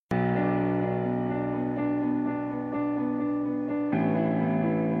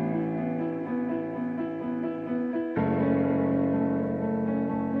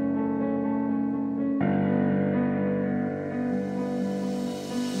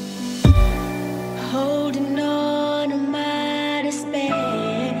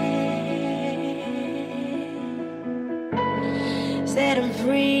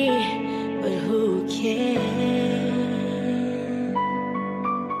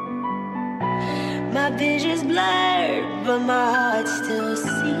My vision's blurred, but my heart still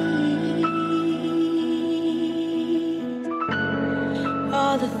sees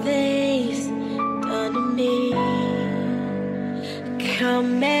all the things done to me.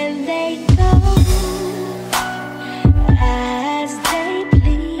 Come and they go as they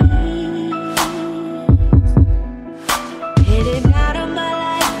please, hitting out of my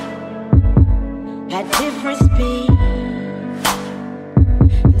life at different speeds.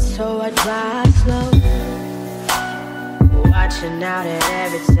 So I drive slow, watching out at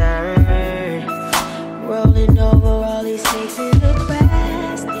every turn, rolling over all these snakes in the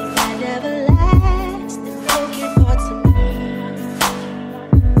grass. These might never last, the broken parts of me.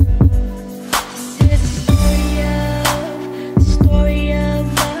 This is the story of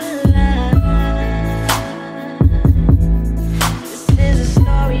my life. This is the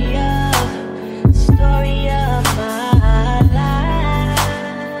story of my life.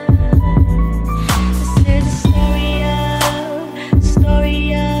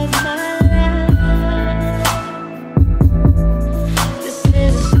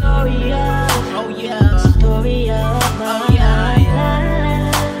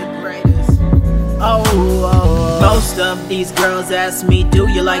 Most of these girls ask me, do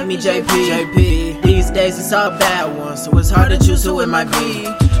you like me, JP? These days it's all bad ones, so it's hard to choose who it might be.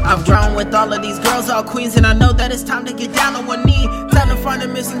 I've grown with all of these girls, all queens, and I know that it's time to get down on one knee. Time to find a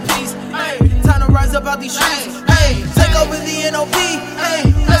missing piece, hey. Time to rise up out these streets, hey. Take over the NOP,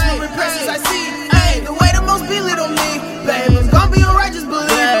 hey. Let's move impressions I see, hey. The way the most be little me, babe. I'm gonna be alright, just believe,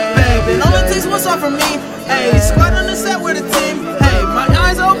 babe. It only takes one song from me, hey. Squad on the set with a team, hey. My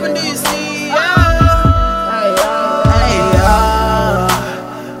eyes open, do you see?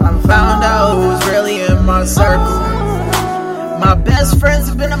 Found out who's really in my circle. My best friends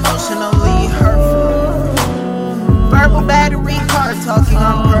have been emotionally hurtful. Verbal battery, car talking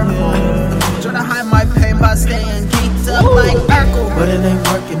on purple. Try to hide my pain by staying geeked up like Urkel. But it ain't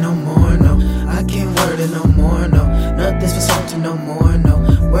working no more, no. I can't word it no more, no. Nothing's for certain no more, no.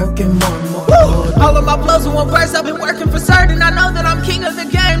 Working more and more. All of my blows in one verse, I've been working for certain. I know that I'm king of the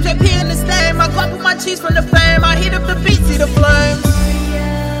game, JP in this name. I glop with my cheese from the fame. I heat up the beat, see the flames.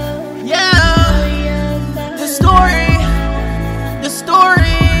 Yeah, the story,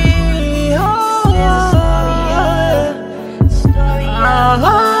 oh,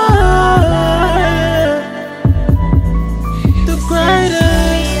 the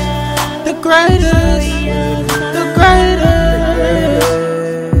greatest, the greatest, the greatest,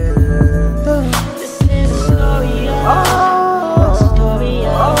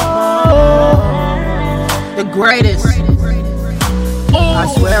 the greatest. I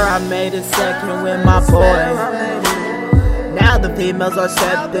swear I made a second with my boy. Now the females are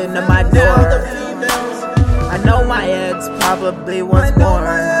stepped into my door. I know my ex probably wants more,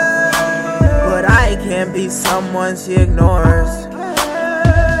 but I can't be someone she ignores.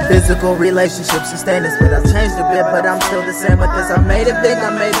 Physical relationships sustain us, but I've changed a bit, but I'm still the same with this. I made it big, I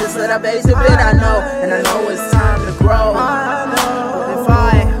made this, that I've aged a bit, I know. And I know it's time to grow.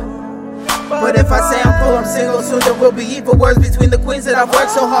 But if I say I'm full, I'm single, soon there will be evil words between the queens that I've worked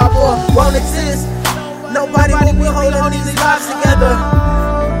so hard for. Won't exist. Nobody will be holding these lives together.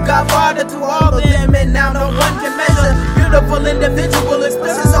 Godfather to all of them, and now no one can measure. Beautiful individual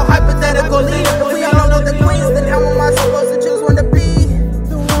expression, so hypothetical leader. But we all know the queens, then how am I supposed to choose one to be?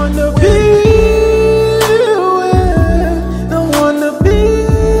 The one to be with, the one to be.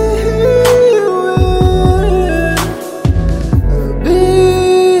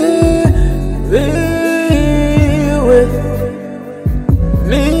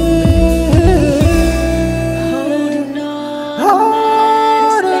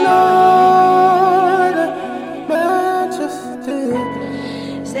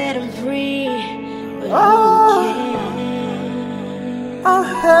 Set him free, but who can?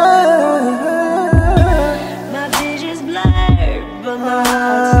 My vision's blurred, but my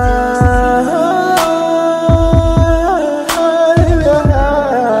heart still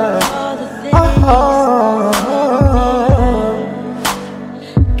sees all the things.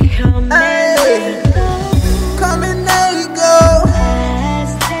 Come and they go, come and they go, as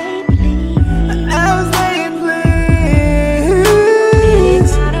they please, as they please.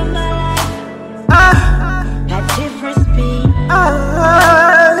 out of my life at different speeds.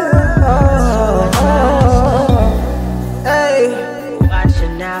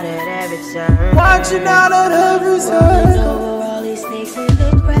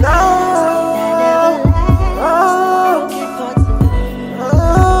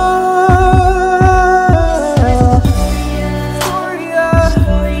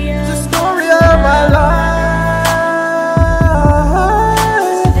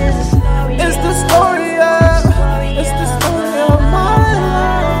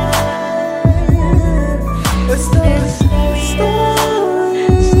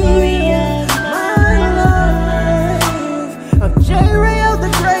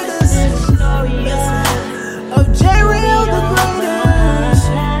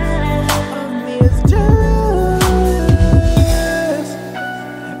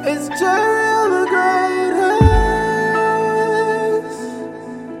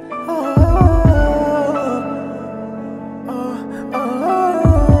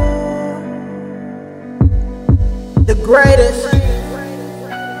 greatest.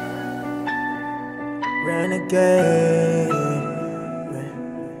 Renegade.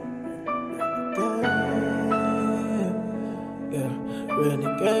 Yeah,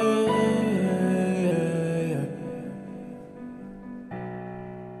 renegade.